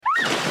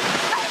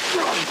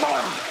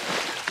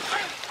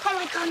Oh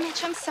my God,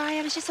 Mitch, I'm sorry.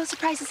 I was just so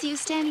surprised to see you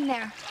standing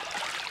there.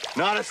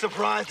 Not as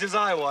surprised as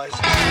I was.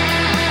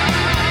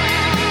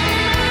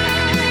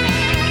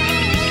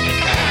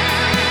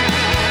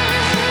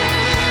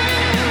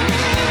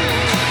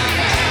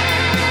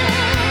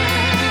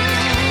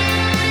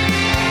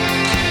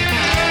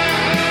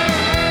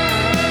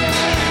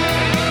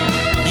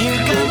 You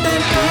got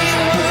that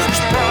Baywatch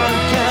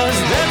podcast,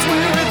 that's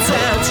where it's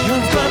at.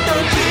 You've got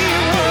that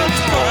Baywatch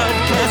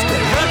podcast,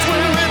 that's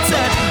where it's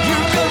at.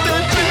 You've got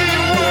that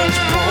Baywatch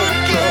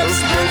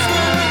podcast, that's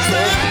where it's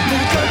at.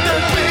 You've got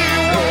that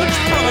Baywatch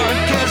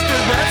podcast,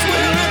 that's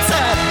where it's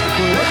at.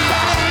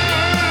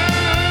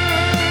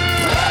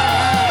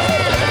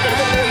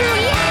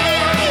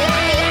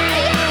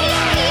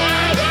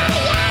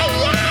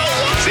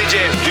 CJ,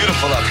 it's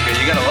beautiful up here.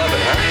 You gotta love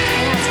it, huh?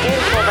 Yeah, it's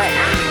beautiful, but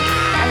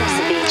I miss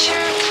the beach.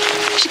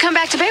 You should come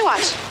back to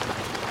Baywatch.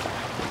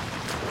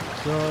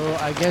 So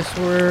I guess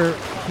we're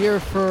here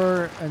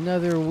for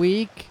another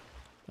week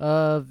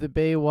of the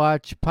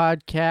Baywatch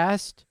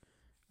podcast.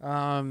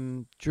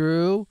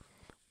 Drew,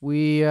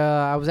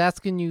 I was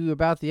asking you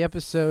about the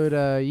episode.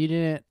 I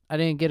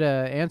didn't get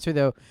an answer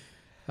though.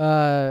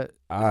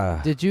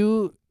 Did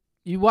you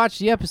watched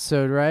the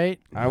episode, right?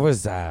 I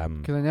was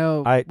Because I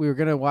know we were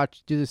gonna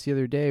do this the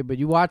other day, but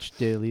you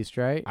watched it at least,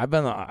 right? I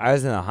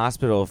was in the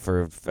hospital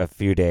for a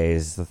few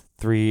days,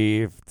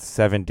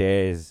 7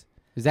 days.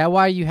 Is that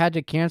why you had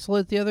to cancel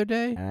it the other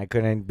day? And I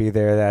couldn't be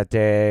there that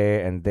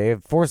day, and they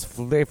force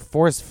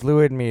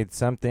fluid me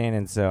something,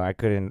 and so I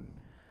couldn't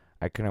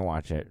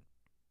watch it.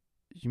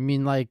 You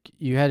mean like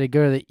you had to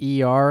go to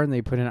the ER and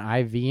they put an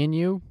IV in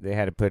you? They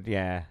had to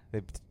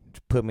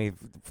put me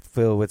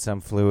filled with some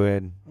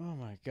fluid. Oh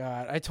my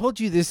God. I told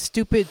you this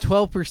stupid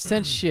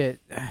 12% shit.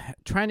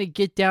 Trying to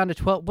get down to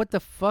 12. What the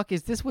fuck?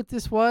 Is this what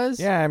this was?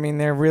 Yeah, I mean,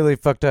 they really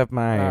fucked up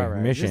my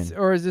mission.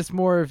 Or is this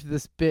more of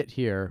this bit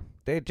here?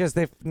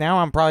 Now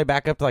I'm probably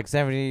back up to like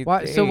 70.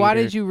 So why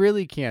did you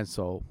really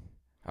cancel?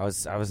 I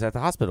was at the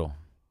hospital.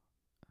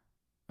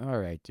 All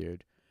right,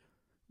 dude.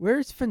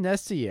 Where's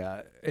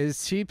Vanessa?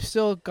 Is she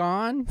still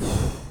gone?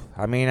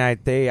 I mean, I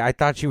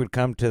thought she would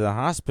come to the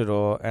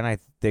hospital, and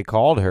they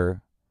called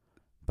her,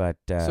 but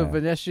so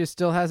Vanessa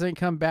still hasn't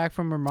come back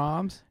from her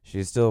mom's?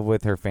 She's still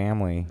with her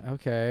family.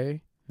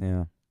 Okay.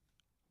 Yeah.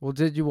 Well,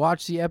 did you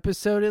watch the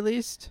episode at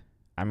least?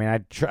 I mean,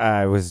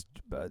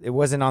 it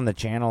wasn't on the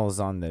channels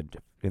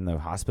in the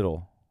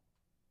hospital.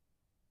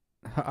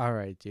 All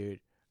right, dude.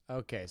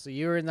 Okay, so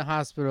you were in the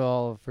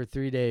hospital for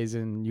 3 days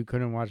and you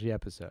couldn't watch the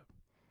episode.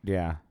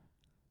 Yeah.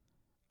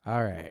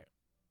 All right.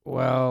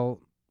 Well,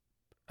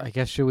 I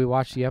guess should we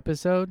watch the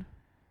episode?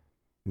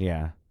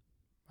 Yeah.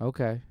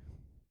 Okay.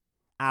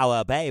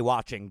 Our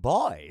Baywatching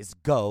boys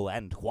go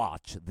and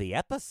watch the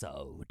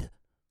episode.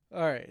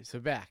 All right,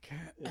 so back.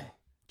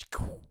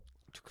 All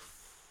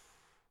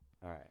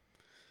right.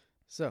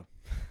 So,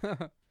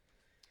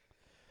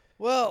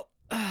 well,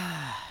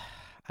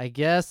 I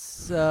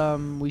guess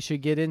we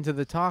should get into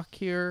the talk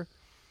here.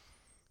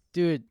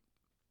 Dude,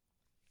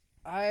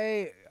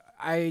 I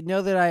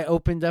know that I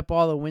opened up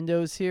all the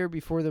windows here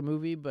before the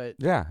movie, but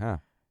Yeah.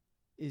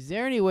 is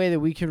there any way that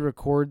we can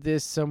record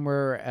this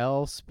somewhere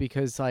else?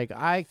 Because like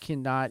I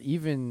cannot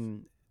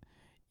even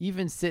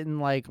sitting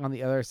like on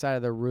the other side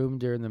of the room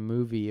during the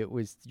movie, it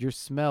was your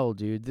smell,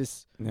 dude.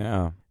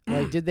 Yeah.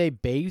 Like, did they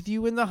bathe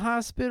you in the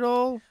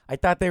hospital? I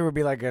thought they would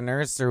be like a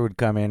nurse who would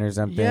come in or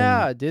something.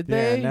 Yeah, did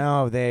they?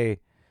 No,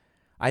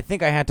 I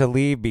think I had to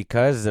leave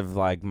because of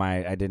like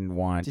I didn't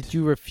want. Did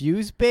you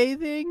refuse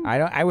bathing?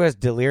 I was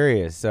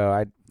delirious, so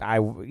I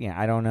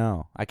don't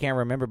know. I can't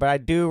remember, but I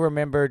do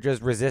remember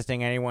just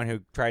resisting anyone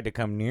who tried to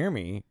come near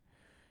me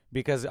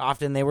because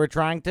often they were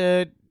trying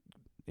to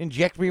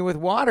inject me with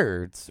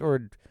water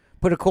or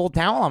put a cold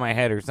towel on my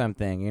head or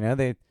something. You know,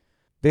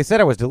 they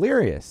said I was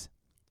delirious.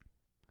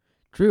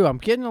 Drew, I'm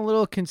getting a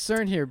little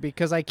concerned here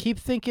because I keep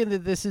thinking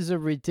that this is a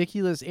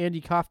ridiculous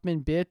Andy Kaufman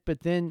bit,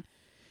 but then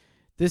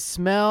this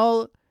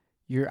smell,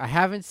 I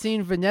haven't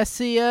seen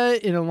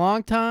Vanessa in a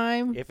long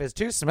time. If it's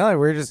too smelly,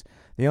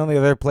 the only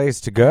other place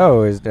to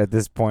go at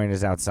this point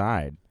is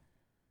outside.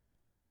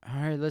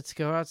 All right, let's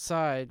go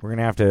outside. I'm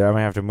gonna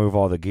have to move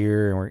all the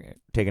gear and we're gonna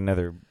take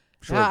another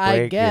short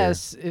break. I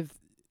guess here.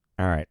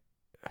 All right.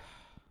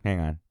 Hang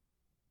on.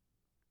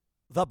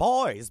 The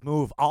boys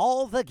move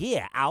all the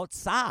gear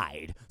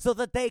outside so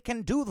that they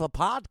can do the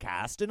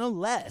podcast in a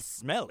less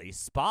smelly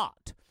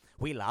spot.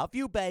 We love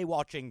you,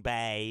 Baywatching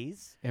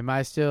bays. Am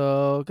I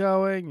still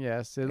going?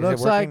 Yes, it Is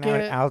looks it working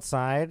like it.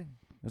 outside?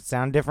 Does it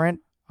sound different?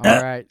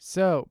 All right,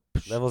 so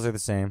Levels are the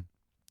same.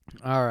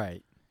 all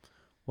right.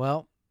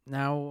 Well,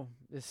 now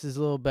this is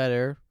a little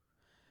better.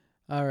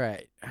 All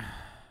right.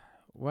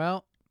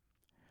 Well,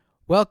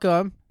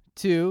 welcome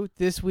to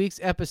this week's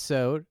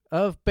episode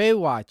of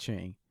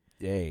Baywatching.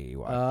 Yay,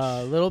 watch.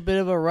 A little bit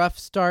of a rough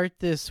start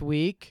this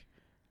week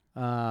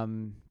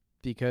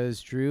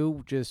because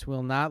Drew just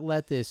will not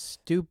let this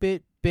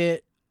stupid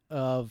bit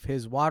of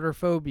his water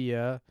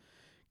phobia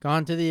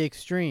gone to the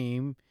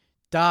extreme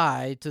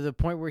die to the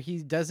point where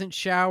he doesn't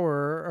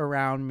shower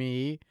around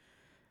me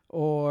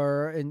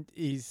and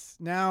he's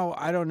now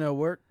I don't know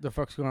where the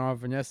fuck's going on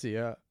with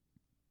Vanessa.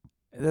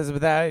 You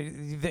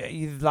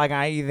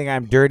think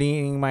I'm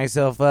dirtying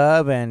myself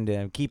up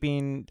and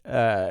keeping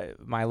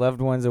my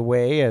loved ones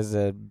away as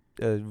a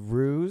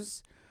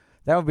ruse?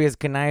 That would be as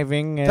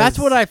conniving as... That's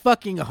what I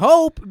fucking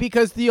hope,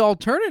 because the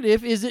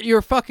alternative is that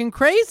you're fucking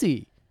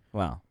crazy.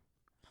 Well,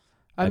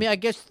 I mean, I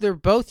guess they're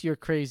both you're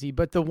crazy,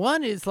 but the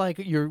one is like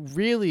you're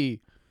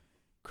really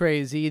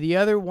crazy. The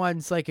other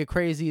one's like a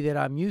crazy that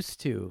I'm used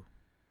to.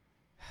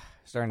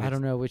 I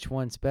don't know which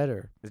one's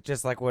better. It's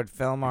just like what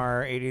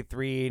Felmar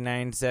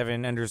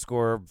 8397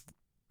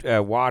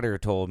 _ water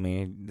told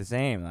me. The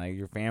same. Like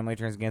your family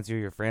turns against you,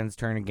 your friends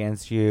turn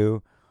against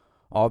you,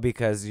 all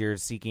because you're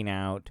seeking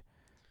out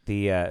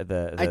the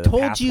I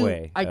told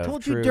pathway you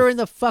of truth. during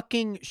the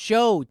fucking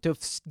show to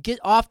get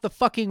off the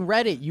fucking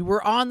Reddit. You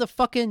were on the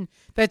fucking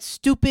that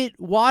stupid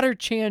water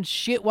chant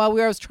shit while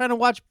I was trying to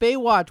watch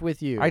Baywatch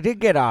with you. I did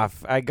get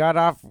off. I got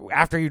off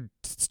after you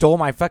stole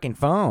my fucking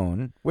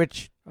phone,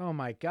 which... Oh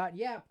my god,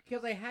 yeah,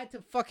 because I had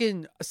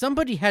to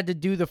somebody had to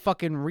do the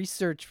fucking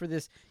research for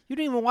this. You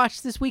didn't even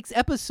watch this week's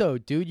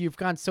episode, dude. You've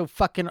gone so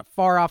fucking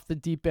far off the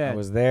deep end. I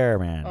was there,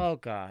 man. Oh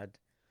god.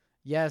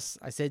 Yes,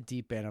 I said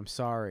deep end. I'm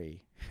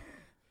sorry.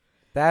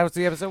 That was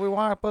the episode we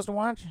were supposed to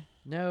watch?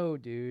 No,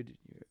 dude.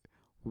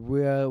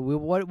 What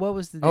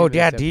was the name Oh, of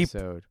yeah, this deep.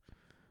 episode?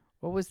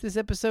 What was this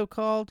episode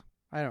called?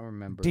 I don't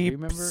remember. Do Deep. you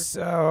remember?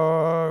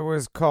 So it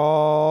was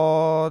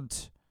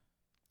called...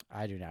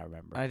 I do not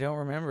remember. I don't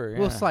remember. Yeah.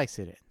 We'll slice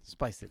it in.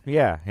 Spice it in.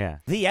 Yeah.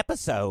 The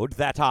episode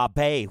that our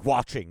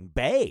Baywatching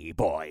Bay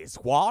boys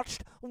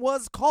watched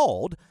was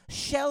called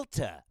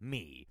Shelter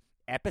Me,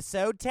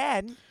 episode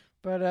 10.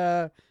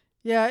 But,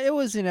 yeah, it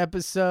was an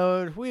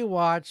episode. We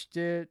watched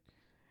it.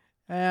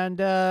 And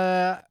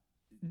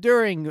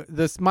during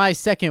my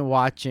second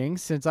watching,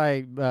 since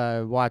I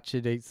watched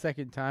it a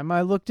second time,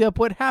 I looked up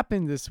what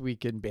happened this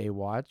week in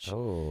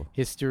Baywatch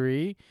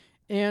history.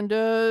 And,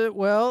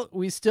 well,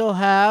 we still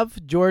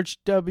have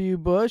George W.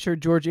 Bush, or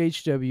George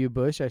H.W.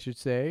 Bush, I should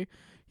say.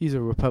 He's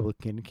a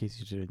Republican, in case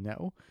you didn't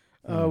know.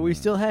 We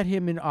still had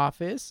him in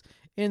office.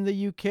 In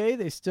the UK,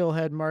 they still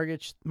had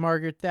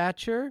Margaret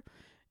Thatcher.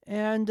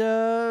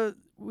 And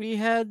we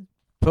had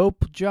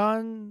Pope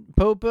John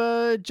Paul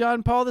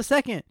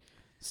II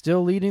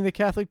still leading the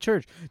Catholic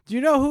Church. Do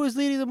you know who was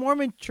leading the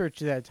Mormon Church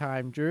at that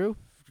time, Drew?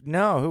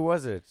 No, who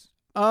was it?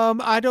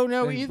 I don't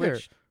know And either.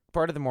 which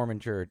part of the Mormon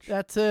Church?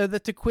 That's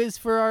a quiz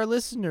for our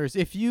listeners.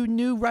 If you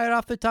knew right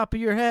off the top of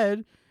your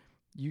head,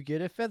 you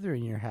get a feather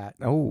in your hat.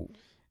 Oh.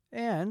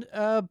 And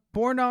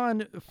Born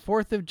on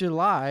 4th of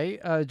July,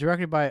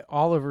 directed by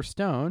Oliver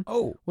Stone,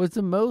 was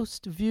the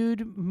most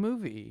viewed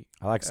movie.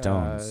 I like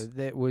Stones.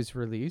 That was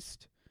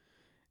released.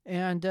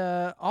 And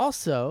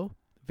also,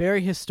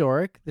 very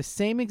historic, the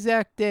same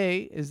exact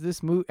day as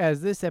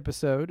this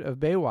episode of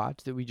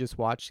Baywatch that we just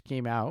watched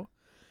came out,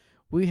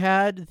 we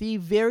had the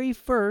very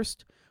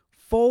first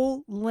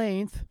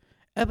full-length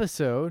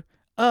episode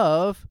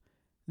of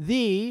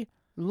the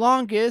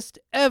longest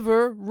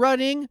ever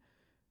running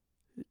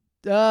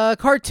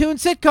cartoon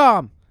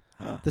sitcom,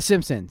 The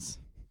Simpsons.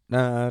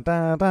 Don't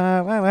talk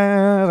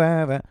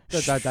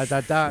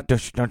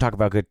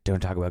about good. Don't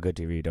talk about good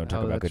TV. Don't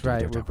talk about good TV. That's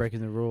right. Don't We're talk-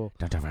 breaking the rule.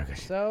 Don't talk about good.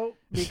 So,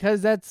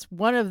 because that's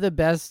one of the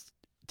best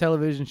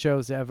television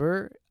shows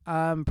ever,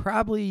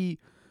 probably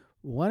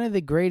one of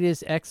the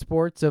greatest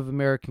exports of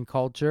American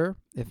culture,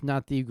 if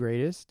not the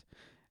greatest.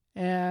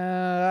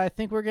 And I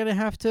think we're going to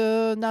have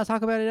to not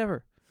talk about it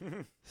ever.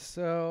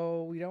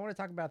 So we don't want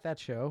to talk about that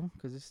show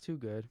because it's too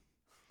good.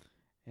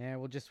 And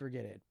we'll just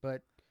forget it.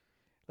 But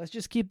let's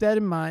just keep that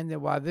in mind,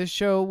 that while this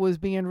show was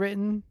being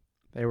written,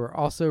 they were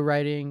also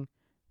writing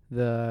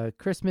the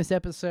Christmas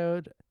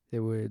episode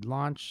that would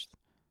launch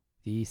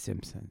The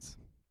Simpsons.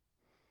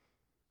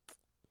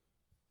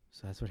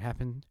 So that's what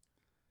happened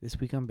this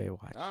week on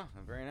Baywatch. Oh,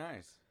 very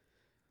nice.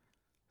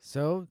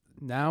 So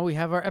now we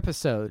have our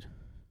episode.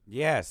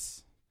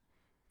 Yes.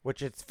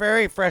 Which it's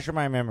very fresh in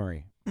my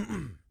memory.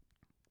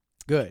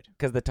 Good.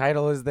 Because the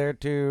title is there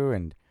too,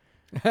 and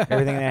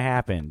everything that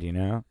happened,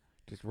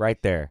 just right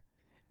there.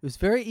 It was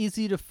very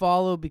easy to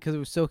follow because it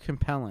was so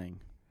compelling.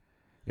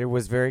 It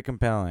was very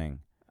compelling.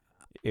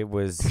 It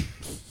was...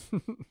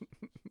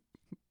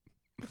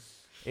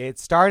 It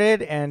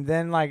started, and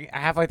then like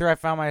halfway through, I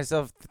found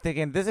myself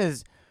thinking, this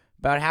is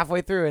about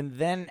halfway through, and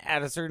then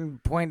at a certain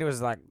point, it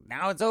was like,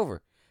 now it's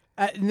over.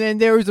 And then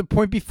there was a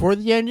point before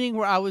the ending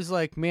where I was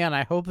like, man,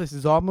 I hope this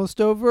is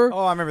almost over.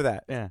 Oh, I remember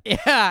that. Yeah.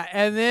 Yeah,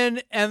 and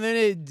then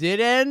it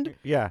did end.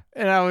 Yeah.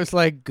 And I was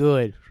like,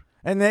 good.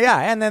 And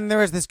then there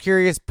was this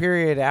curious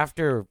period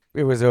after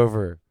it was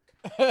over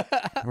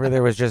where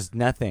there was just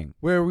nothing.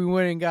 Where we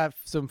went and got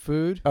some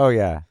food. Oh,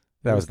 yeah.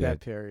 That was good.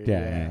 That period.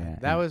 Yeah.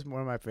 That was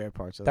one of my favorite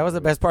parts. That was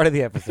the best part of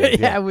the episode.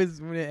 Yeah, it was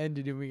when it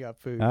ended and we got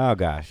food. Oh,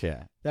 gosh,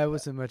 yeah. That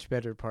was a much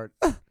better part.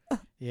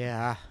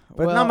 Yeah.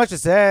 But not much to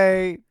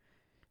say.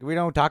 We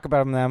don't talk about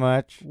them that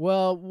much.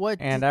 Well,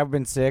 And I've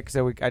been sick,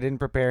 so I didn't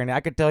prepare. And I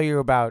could tell you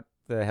about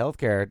the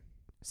healthcare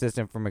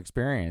system from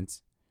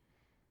experience.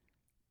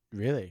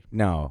 Really?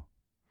 No.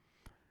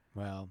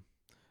 Well,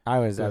 I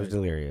was Good.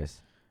 delirious.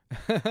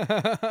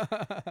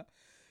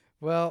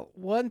 well,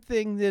 one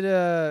thing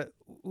that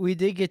we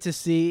did get to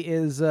see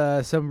is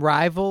some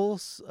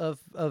rivals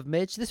of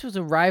Mitch. This was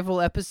a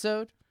rival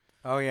episode.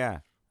 Oh yeah.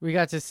 We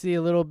got to see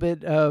a little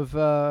bit of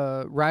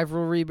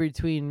rivalry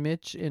between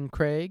Mitch and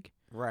Craig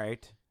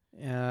Right.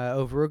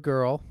 over a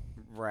girl.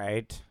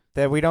 Right.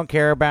 That we don't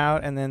care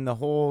about, and then the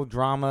whole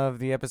drama of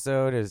the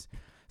episode is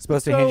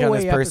supposed to hinge on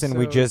this Throwaway person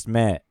we episode. just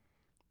met.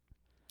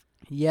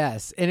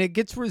 Yes, and it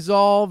gets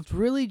resolved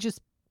really just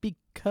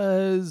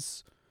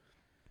because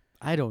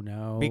I don't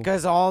know.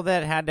 Because all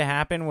that had to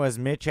happen was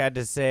Mitch had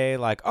to say,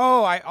 like,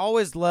 oh, I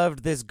always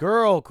loved this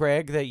girl,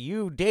 Craig, that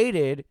you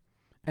dated.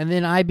 And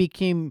then I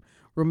became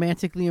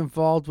romantically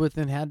involved with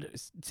and had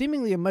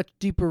seemingly a much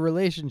deeper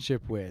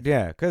relationship with.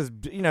 Yeah, because,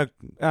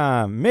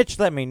 Mitch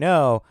let me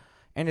know,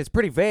 and it's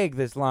pretty vague,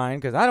 this line,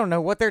 because I don't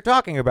know what they're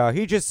talking about.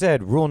 He just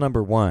said, rule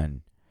number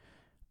 1.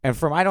 And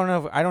from, I don't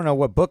know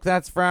what book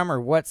that's from or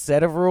what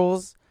set of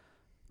rules.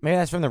 Maybe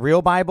that's from the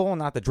real Bible,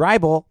 not the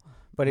Dribble.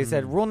 But he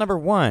said, rule number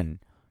 1,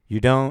 you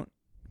don't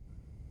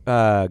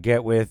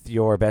get with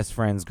your best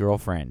friend's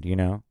girlfriend,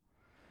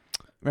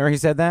 Remember he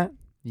said that?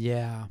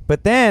 Yeah.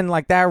 But then,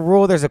 like that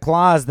rule, there's a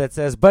clause that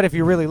says, but if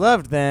you really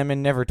loved them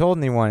and never told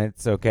anyone,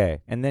 it's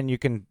okay. And then you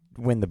can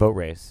win the boat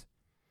race.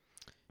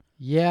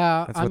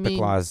 Yeah. That's what the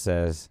clause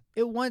says.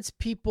 It wants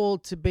people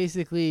to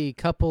basically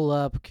couple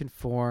up,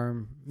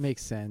 conform.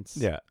 Makes sense.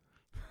 Yeah.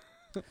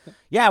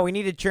 Yeah, we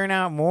need to churn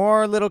out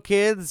more little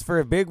kids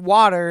for big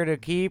water to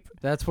keep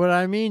That's what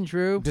I mean,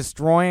 Drew.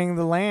 destroying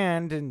the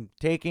land and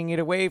taking it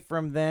away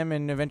from them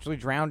and eventually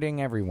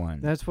drowning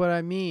everyone. That's what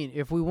I mean.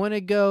 If we want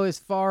to go as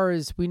far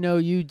as we know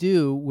you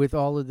do with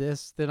all of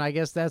this, then I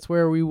guess that's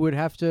where we would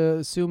have to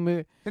assume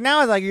it And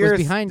now it's like was you're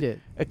behind it.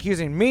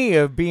 accusing me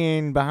of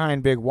being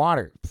behind big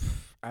water.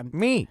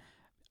 Me.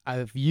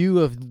 Of you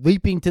of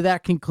leaping to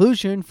that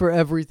conclusion for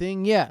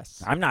everything,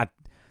 yes. I'm not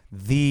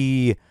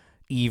the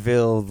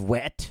evil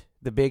wet,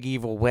 the big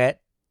evil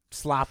wet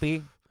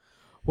sloppy.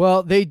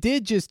 Well, they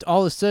did just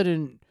all of a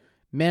sudden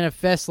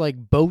manifest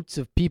like boats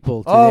of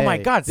people today. Oh my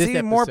God! this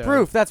See, more episode.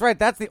 proof. That's right.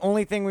 That's the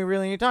only thing we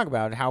really need to talk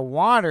about. How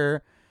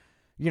water,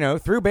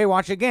 through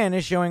Baywatch again,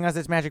 is showing us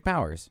its magic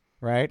powers.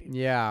 Right?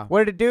 Yeah. What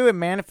did it do?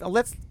 It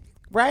Let's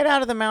right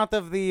out of the mouth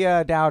of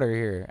the doubter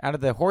here, out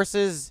of the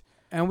horse's.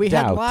 And we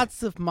had Doubt.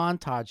 lots of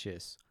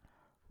montages.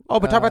 Oh,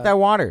 but talk about that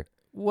water.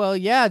 Well,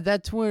 yeah,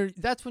 that's when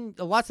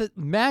lots of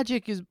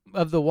magic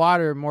of the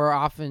water more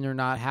often or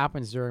not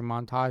happens during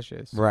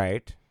montages.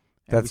 Right.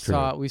 And That's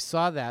true. We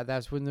saw that.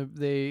 That's when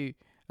they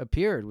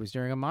appeared, was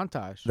during a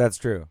montage. That's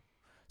true.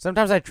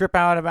 Sometimes I trip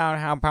out about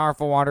how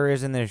powerful water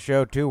is in this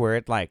show too, where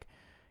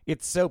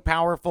it's so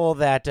powerful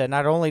that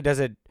not only does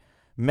it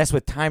mess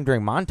with time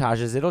during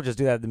montages, it'll just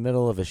do that in the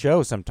middle of a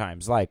show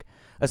sometimes. Like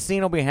a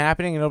scene will be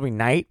happening and it'll be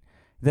night,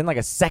 then like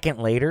a second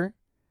later,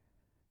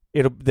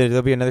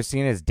 there'll be another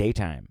scene as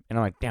daytime, and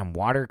I'm like, damn,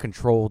 water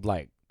controlled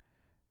like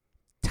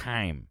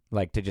time,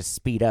 like to just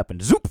speed up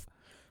and zoop.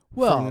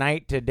 Well, from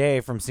night to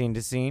day, from scene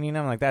to scene,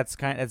 I'm like, that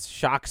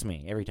shocks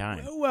me every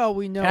time. well,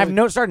 we know. And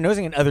I've started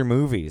noticing in other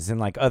movies and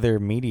like other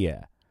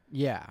media.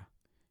 Yeah.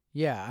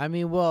 I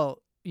mean,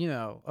 well,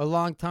 a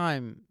long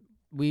time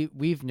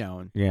we've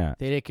known Yeah.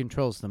 that it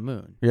controls the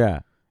moon.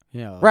 Yeah.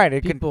 Right,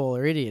 it People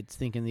are idiots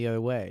thinking the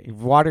other way.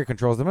 Water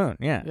controls the moon.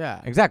 Yeah.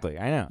 Yeah. Exactly.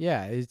 I know.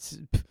 Yeah, it's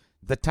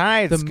The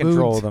tides The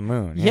control moon's- the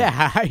moon.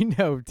 yeah, I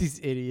know these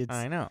idiots.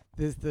 I know.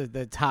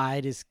 The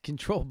tide is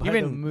controlled by You've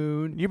the been-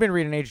 moon. You've been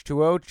reading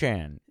H2O,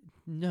 Chan.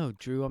 No,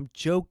 Drew, I'm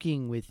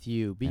joking with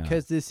you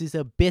because this is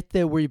a bit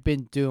that we've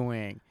been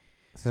doing.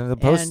 So the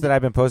posts And- that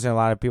I've been posting, a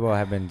lot of people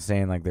have been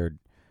saying like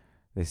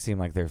they seem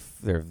like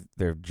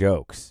they're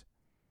jokes,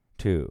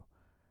 too.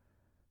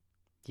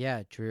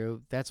 Yeah,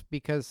 Drew. That's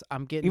because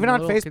I'm getting Even a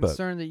on little Facebook.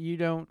 concerned that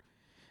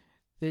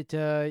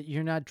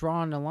you're not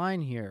drawing a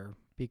line here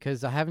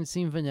because I haven't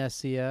seen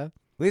Vanessa. At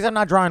least I'm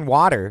not drawing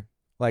water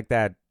like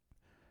that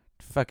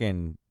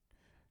fucking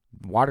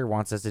water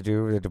wants us to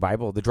do. The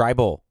Bible, the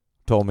Dribble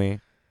told me.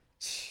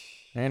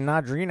 And you're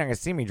not gonna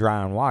see me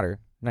draw on water.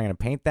 I'm not gonna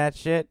paint that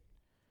shit.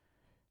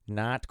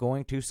 Not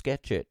going to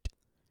sketch it.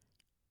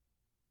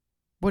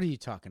 What are you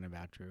talking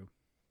about, Drew?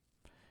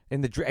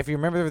 If you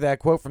remember that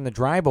quote from the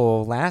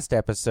Dribble last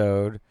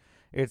episode,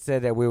 it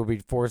said that we will be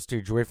forced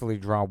to joyfully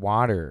draw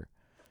water.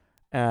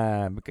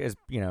 Because,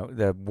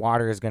 the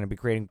water is going to be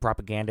creating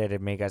propaganda to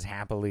make us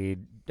happily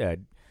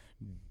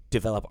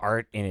develop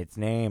art in its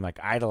name, like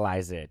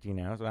idolize it,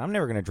 So I'm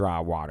never going to draw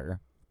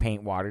water,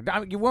 paint water.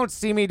 You won't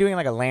see me doing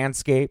like a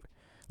landscape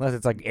unless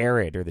it's like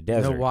arid or the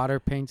desert. No water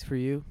paints for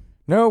you?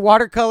 No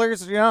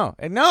watercolors,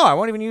 And no, I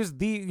won't even use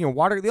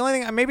water. The only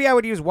thing, maybe I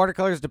would use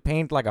watercolors to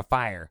paint like a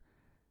fire.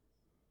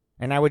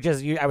 And I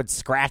would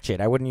scratch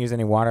it. I wouldn't use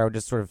any water. I would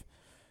just sort of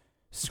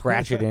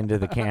scratch it into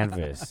the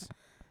canvas.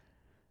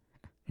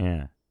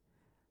 Yeah.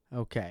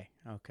 Okay.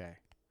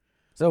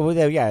 So,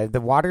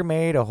 the water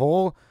made a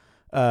whole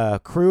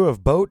crew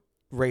of boat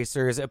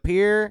racers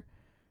appear,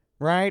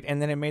 right?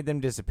 And then it made them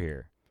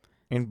disappear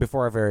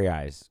before our very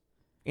eyes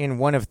in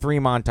one of 3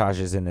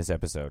 montages in this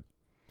episode.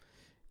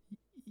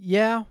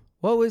 Yeah.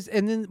 What was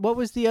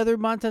the other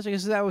montage? I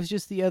guess that was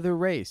just the other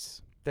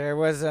race. There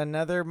was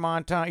another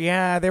montage.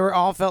 Yeah, they were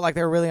all felt like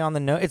they were really on the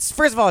nose. It's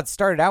first of all, it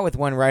started out with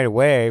one right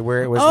away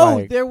where it was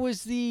like, there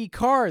was the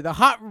car, the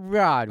hot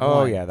rod. oh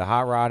one. yeah, the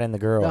hot rod and the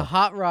girl. The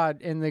hot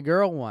rod and the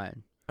girl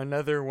one.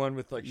 Another one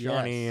with like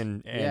Shawnee Yes.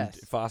 and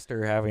Yes.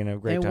 Foster having a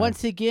great And time.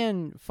 once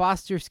again,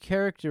 Foster's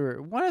character,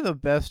 one of the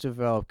best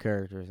developed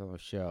characters on the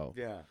show.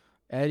 Yeah.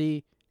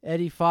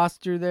 Eddie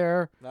Foster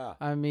there. Ah.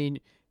 I mean,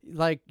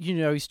 like,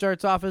 he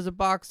starts off as a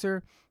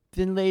boxer.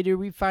 Then later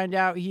we find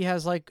out he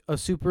has like a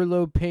super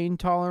low pain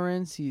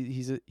tolerance.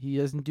 He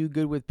doesn't do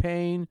good with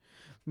pain.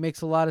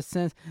 Makes a lot of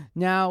sense.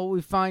 Now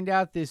we find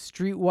out this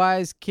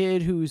streetwise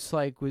kid who's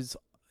like was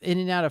in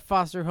and out of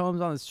foster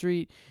homes on the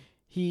street.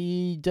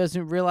 He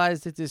doesn't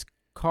realize that this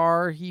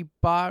car he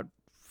bought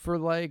for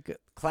like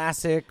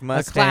Classic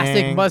Mustang. a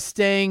classic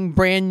Mustang,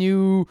 brand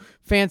new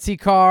fancy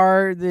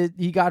car that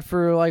he got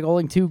for like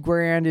only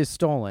 $2,000 is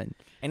stolen.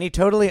 And he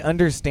totally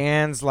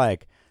understands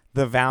like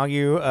the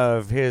value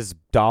of his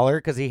dollar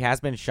because he has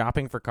been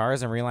shopping for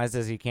cars and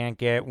realizes he can't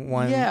get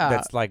one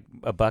that's like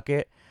a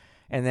bucket.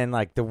 And then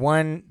like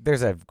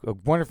there's a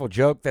wonderful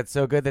joke that's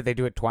so good that they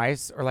do it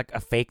twice, or like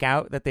a fake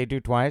out that they do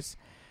twice,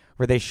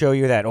 where they show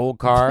you that old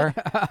car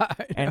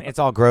and it's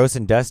all gross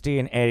and dusty.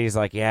 And Eddie's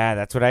like, yeah,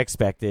 that's what I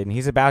expected. And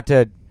he's about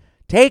to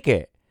take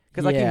it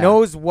because like he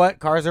knows what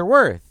cars are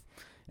worth.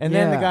 And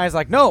then the guy's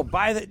like, no,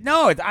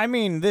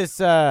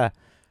 this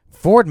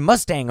Ford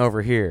Mustang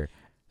over here.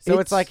 So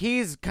it's like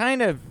he's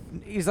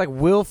like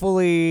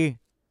willfully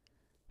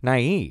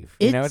naive.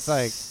 It's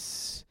like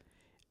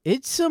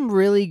it's some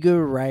really good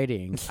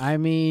writing. I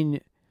mean,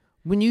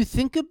 when you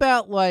think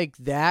about like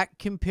that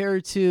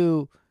compared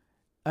to,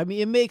 I mean,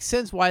 it makes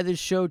sense why this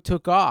show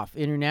took off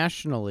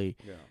internationally.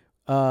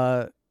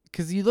 Yeah.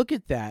 Because you look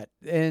at that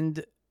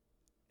and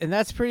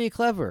that's pretty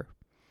clever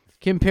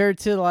compared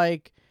to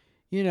like,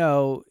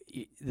 The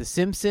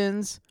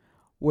Simpsons,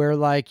 where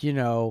like,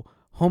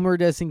 Homer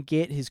doesn't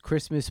get his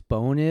Christmas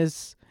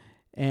bonus,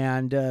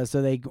 and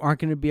so they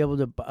aren't going to be able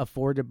to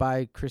afford to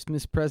buy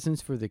Christmas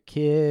presents for the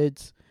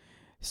kids.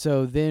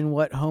 So then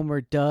what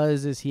Homer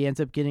does is he ends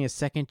up getting a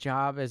second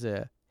job as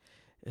a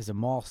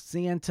mall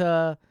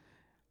Santa,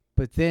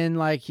 but then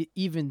like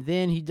even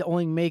then he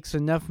only makes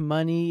enough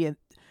money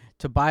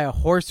to buy a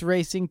horse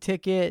racing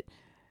ticket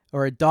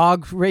or a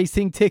dog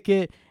racing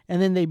ticket,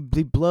 and then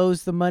he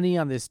blows the money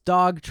on this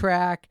dog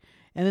track.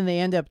 And then they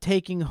end up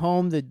taking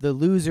home the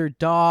loser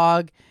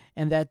dog,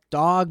 and that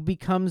dog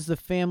becomes the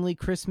family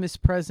Christmas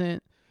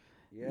present.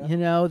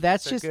 Yeah.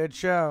 That's just a good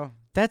show.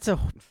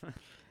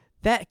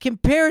 That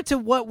compared to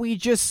what we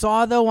just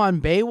saw though on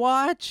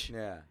Baywatch,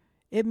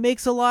 it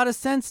makes a lot of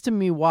sense to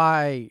me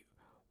why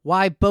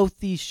both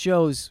these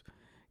shows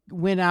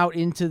went out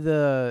into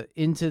the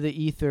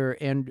ether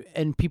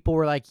and people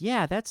were like,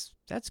 yeah, that's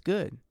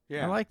good.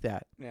 Yeah. I like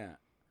that. Yeah.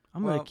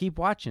 I'm going to keep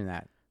watching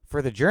that.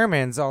 For the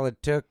Germans, all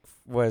it took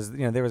was,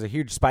 there was a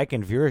huge spike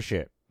in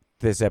viewership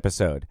this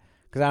episode.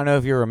 Because I don't know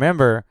if you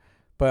remember,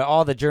 but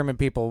all the German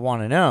people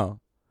want to know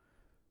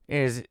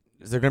is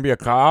there going to be a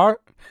car?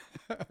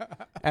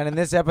 And in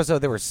this episode,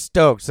 they were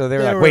stoked. So they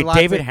were like, wait,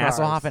 David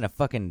Hasselhoff in a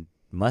fucking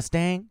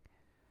Mustang?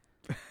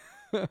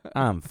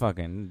 I'm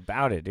fucking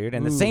about it, dude.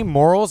 And the same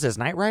morals as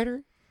Knight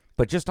Rider,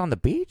 but just on the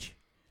beach?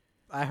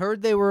 I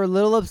heard they were a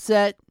little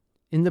upset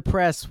in the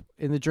press,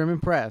 in the German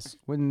press,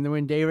 when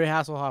David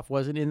Hasselhoff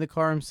wasn't in the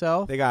car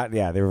himself. They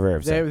were very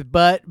upset.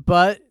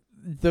 But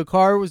the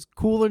car was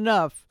cool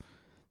enough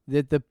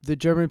that the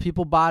German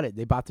people bought it.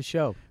 They bought the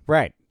show.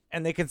 Right.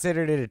 And they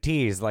considered it a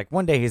tease. Like,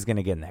 one day he's going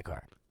to get in that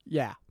car.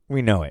 Yeah.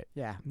 We know it.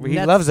 Yeah. He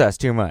loves us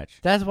too much.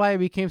 That's why it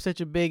became such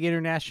a big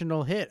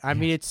international hit. I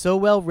mean, it's so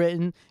well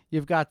written.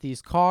 You've got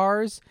these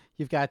cars.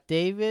 You've got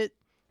David.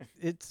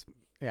 It's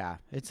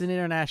an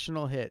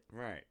international hit.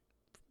 Right.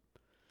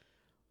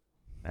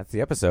 That's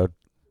the episode.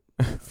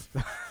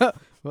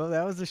 Well,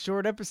 that was a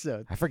short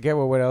episode. I forget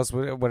what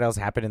else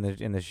happened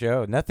in the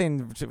show.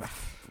 Nothing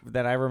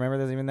that I remember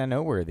that's even that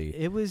noteworthy.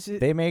 It was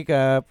they make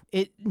up.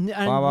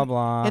 Blah blah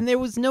blah. And there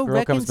was no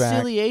Girl comes back.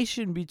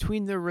 reconciliation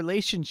between their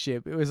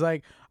relationship. It was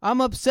like,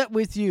 I'm upset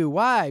with you.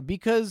 Why?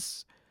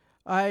 Because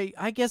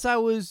I guess I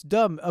was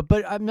dumb,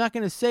 but I'm not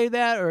going to say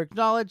that or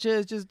acknowledge it.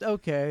 It's just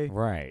okay.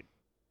 Right.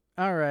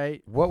 All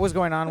right. What was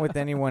going on with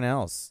anyone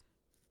else?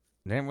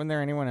 Wasn't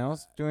there anyone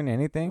else doing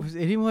anything? Was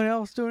anyone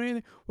else doing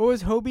anything? What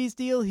was Hobie's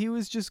deal? He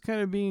was just kind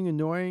of being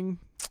annoying.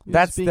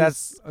 That's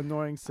his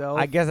annoying self.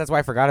 I guess that's why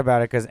I forgot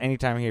about it, because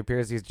anytime he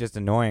appears, he's just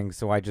annoying.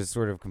 So I just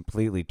sort of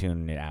completely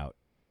tuned it out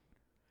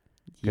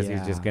because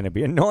he's just going to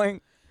be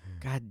annoying.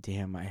 God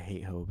damn, I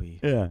hate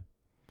Hobie. Yeah.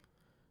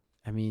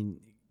 I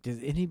mean, does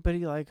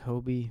anybody like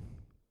Hobie?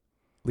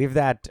 Leave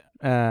that.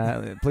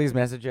 Please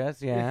message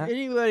us. Yeah. If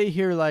anybody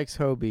here likes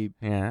Hobie,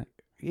 yeah.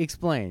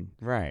 Explain.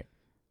 Right.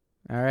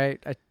 All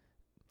right.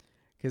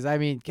 Because, I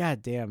mean,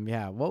 God damn,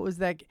 yeah. What was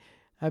that?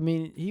 I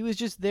mean, he was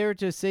just there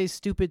to say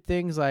stupid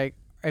things like,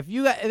 if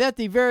you at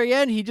the very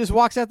end, he just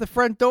walks out the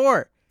front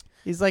door.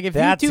 He's like, if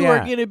you two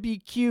are going to be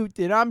cute,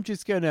 then I'm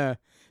just going to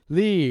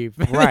leave.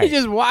 And Right. he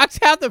just walks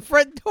out the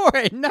front door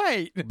at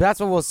night. That's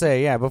what we'll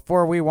say. Yeah,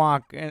 before we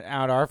walk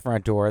out our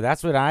front door,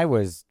 that's what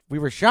we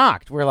were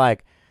shocked. We're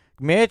like,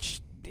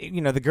 Mitch,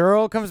 the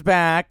girl comes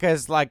back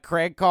because like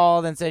Craig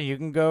called and said you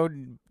can go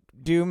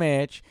do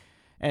Mitch,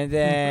 and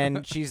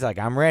then she's like,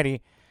 I'm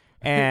ready,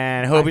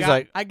 and Hobie's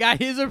like, I got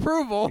his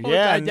approval. which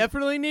Yeah, I and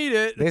definitely need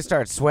it. they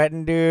start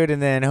sweating, dude,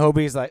 and then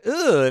Hobie's like,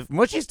 ugh, if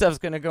mushy stuff's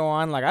gonna go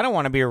on, like I don't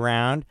want to be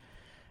around,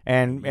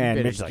 and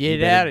better Mitch's like, get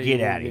you better outta get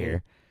here, out of dude."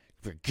 here.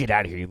 Get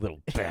out of here, you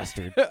little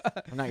bastard.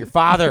 I'm not your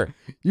father.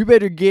 You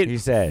better get He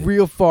said.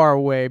 real far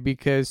away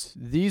because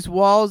these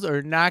walls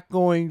are not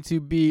going to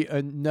be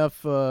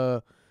enough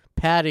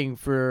padding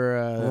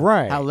for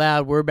Right. how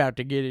loud we're about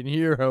to get in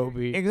here,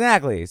 Hobie.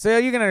 Exactly. So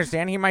you can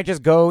understand he might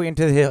just go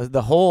into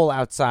the hole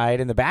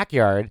outside in the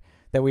backyard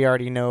that we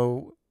already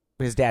know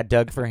his dad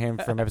dug for him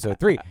from episode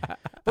 3.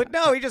 But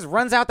no, he just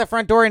runs out the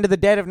front door into the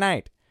dead of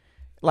night.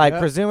 Like,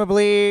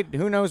 presumably,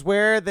 who knows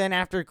where. Then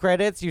after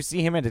credits, you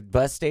see him at a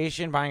bus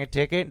station buying a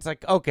ticket. It's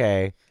like,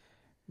 okay.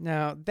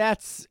 Now,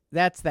 that's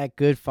that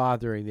good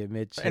fathering that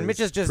Mitch And Mitch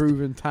has just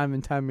proven time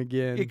and time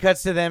again. It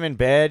cuts to them in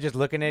bed just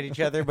looking at each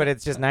other, but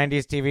it's just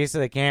 90s TV, so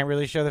they can't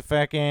really show the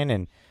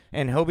fucking.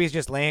 And Hobie's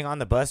just laying on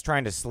the bus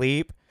trying to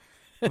sleep.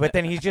 But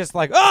then he's just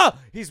like, oh!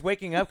 He's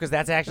waking up because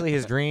that's actually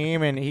his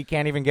dream, and he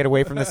can't even get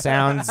away from the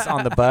sounds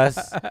on the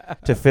bus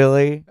to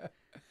Philly.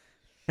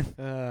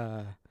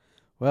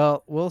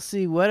 Well, we'll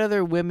see. What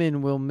other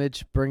women will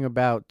Mitch bring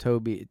about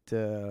Toby? I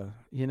mean,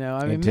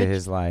 Into Mitch,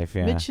 his life,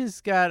 yeah. Mitch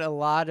has got a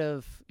lot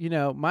of,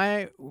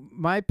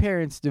 my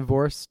parents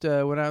divorced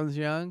when I was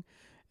young,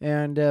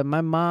 and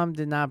my mom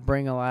did not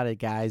bring a lot of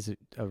guys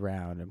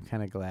around. I'm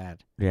kind of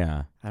glad.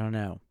 Yeah. I don't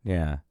know.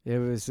 Yeah. It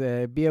was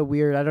be a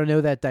weird. I don't know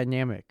that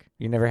dynamic.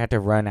 You never had to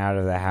run out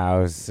of the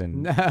house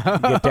and No.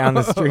 get down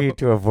the street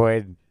to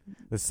avoid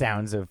the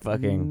sounds of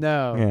fucking.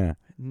 No. Yeah.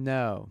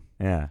 No.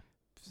 Yeah.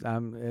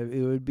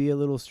 It would be a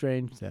little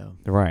strange though.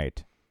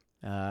 Right.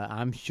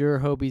 I'm sure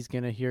Hobie's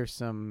gonna hear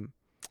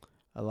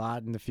a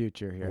lot in the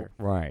future here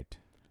Right.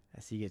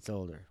 as he gets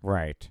older.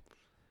 Right.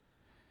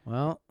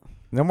 Well,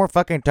 No more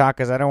fucking talk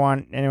because I don't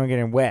want anyone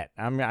getting wet.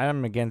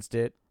 I'm against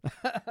it.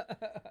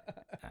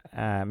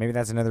 Maybe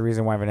that's another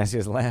reason why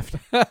Vanessa's left.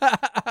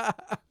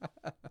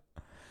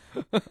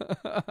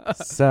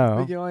 So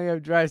we can only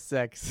have dry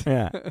sex.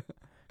 yeah.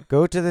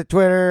 Go to the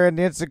Twitter and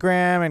the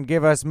Instagram and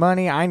give us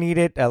money. I need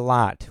it a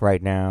lot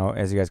right now,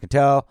 as you guys can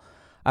tell.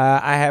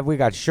 We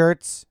got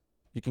shirts.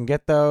 You can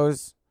get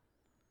those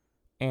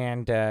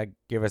and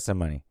give us some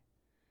money.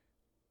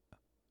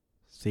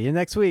 See you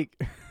next week.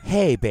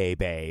 Hey,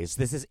 Bays.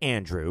 This is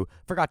Andrew.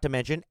 Forgot to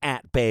mention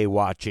at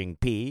Baywatching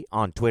P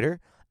on Twitter,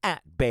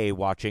 at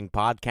Baywatching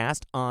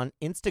Podcast on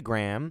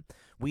Instagram.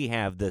 We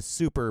have the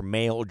super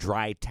male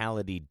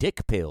dry-tality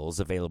dick pills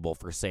available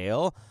for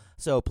sale.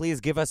 So please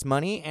give us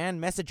money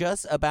and message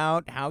us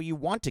about how you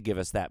want to give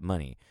us that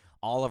money.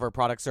 All of our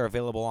products are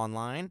available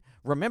online.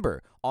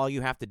 Remember, all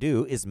you have to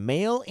do is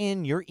mail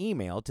in your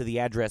email to the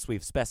address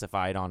we've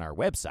specified on our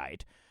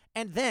website,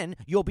 and then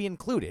you'll be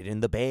included in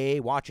the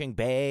Baywatching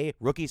Bay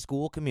Rookie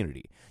School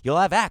community. You'll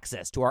have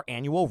access to our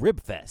annual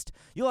Rib Fest.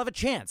 You'll have a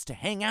chance to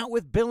hang out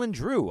with Bill and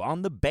Drew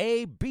on the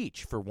Bay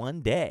Beach for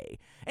one day.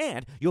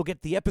 And you'll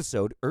get the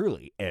episode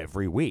early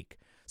every week.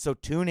 So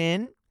tune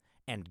in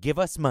and give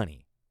us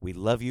money. We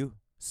love you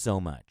so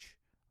much.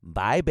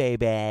 Bye,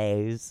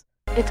 babies.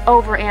 It's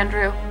over,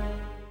 Andrew.